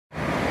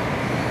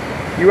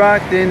He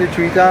rocked in the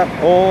treetop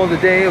all the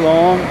day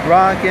long,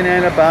 rocking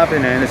and a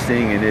bopping and a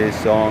singing his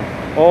song.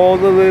 All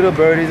the little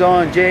birdies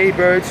on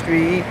Jaybird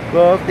Street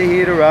love to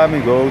hear the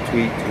robin go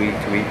tweet, tweet,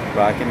 tweet,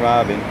 Rockin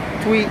Robin.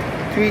 Tweet,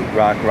 tweet,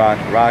 rock, rock,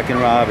 Rockin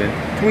Robin.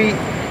 Tweet,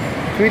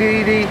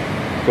 tweety-dee,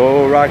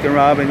 go Rockin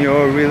Robin,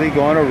 you're really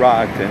gonna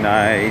rock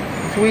tonight.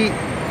 Tweet,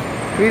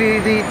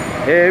 tweety-dee,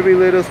 every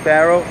little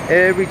sparrow,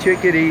 every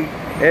chickadee,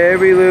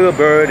 every little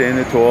bird in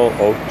the tall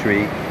oak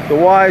tree. The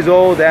wise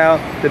old owl,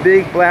 the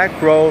big black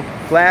crow,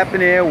 flapping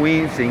their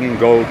wings, singing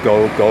go,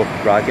 go, go,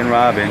 Rockin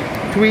Robin.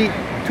 Tweet,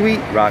 tweet,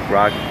 rock,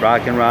 rock,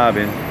 Rockin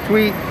Robin.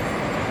 Tweet,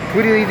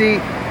 tweety-dee,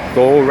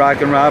 go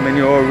Rockin Robin,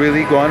 you're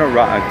really gonna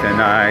rock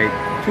tonight.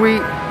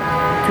 Tweet,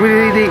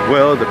 tweety-dee,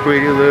 well, the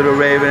pretty little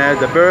raven at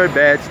the bird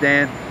bat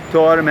stand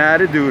taught him how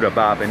to do the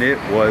bop, and it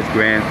was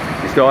grand.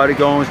 He started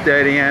going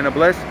steady, and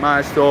bless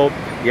my soul,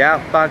 he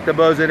outboxed the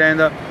buzzard and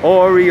the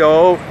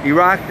Oreo. He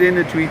rocked in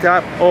the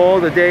treetop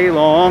all the day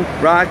long,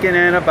 rocking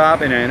and a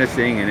bopping and a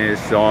singing his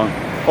song.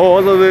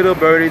 All the little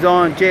birdies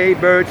on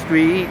Jaybird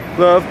Street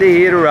love to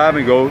hear the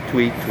robin go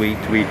tweet,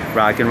 tweet, tweet,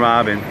 Rockin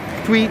Robin.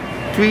 Tweet,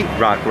 tweet,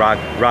 rock, rock,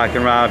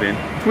 Rockin Robin.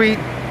 Tweet,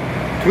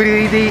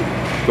 tweety-dee,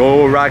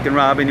 go Rockin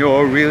Robin,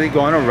 you're really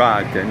gonna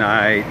rock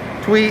tonight.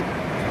 Tweet,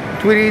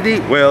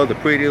 tweety-dee, well, the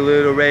pretty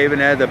little raven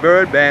at the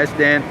bird bat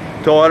stand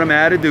taught him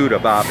how to do the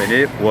bop, and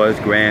it was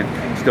grand.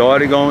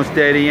 Started going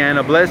steady,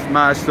 and bless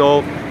my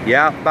soul, he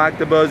outboxed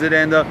the buzzard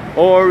and the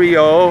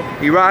Oreo.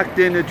 He rocked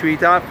in the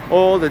treetop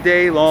all the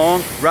day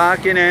long,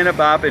 rocking and a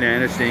bopping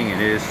and a singing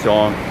his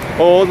song.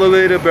 All the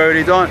little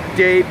birdies on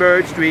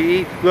Jaybird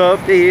Street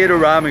love to hear the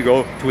robin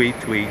go tweet,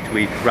 tweet,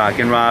 tweet,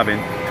 Rockin Robin.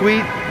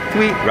 Tweet,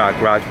 tweet, rock,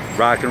 rock,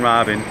 Rockin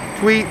Robin.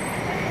 Tweet,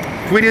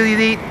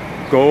 tweety-dee,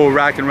 go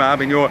Rockin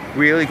Robin, you're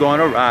really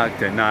gonna rock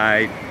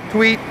tonight.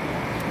 Tweet,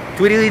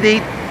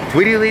 tweety-dee,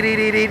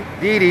 tweedly-dee-dee-dee,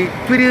 dee-dee,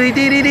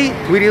 tweedly-dee-dee-dee,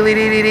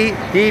 tweedly-dee-dee-dee,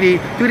 dee-dee,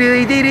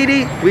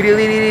 tweedly-dee-dee-dee,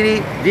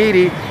 tweedly-dee-dee-dee,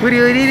 dee-dee,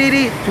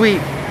 tweedly-dee-dee-dee,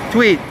 tweet,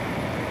 tweet.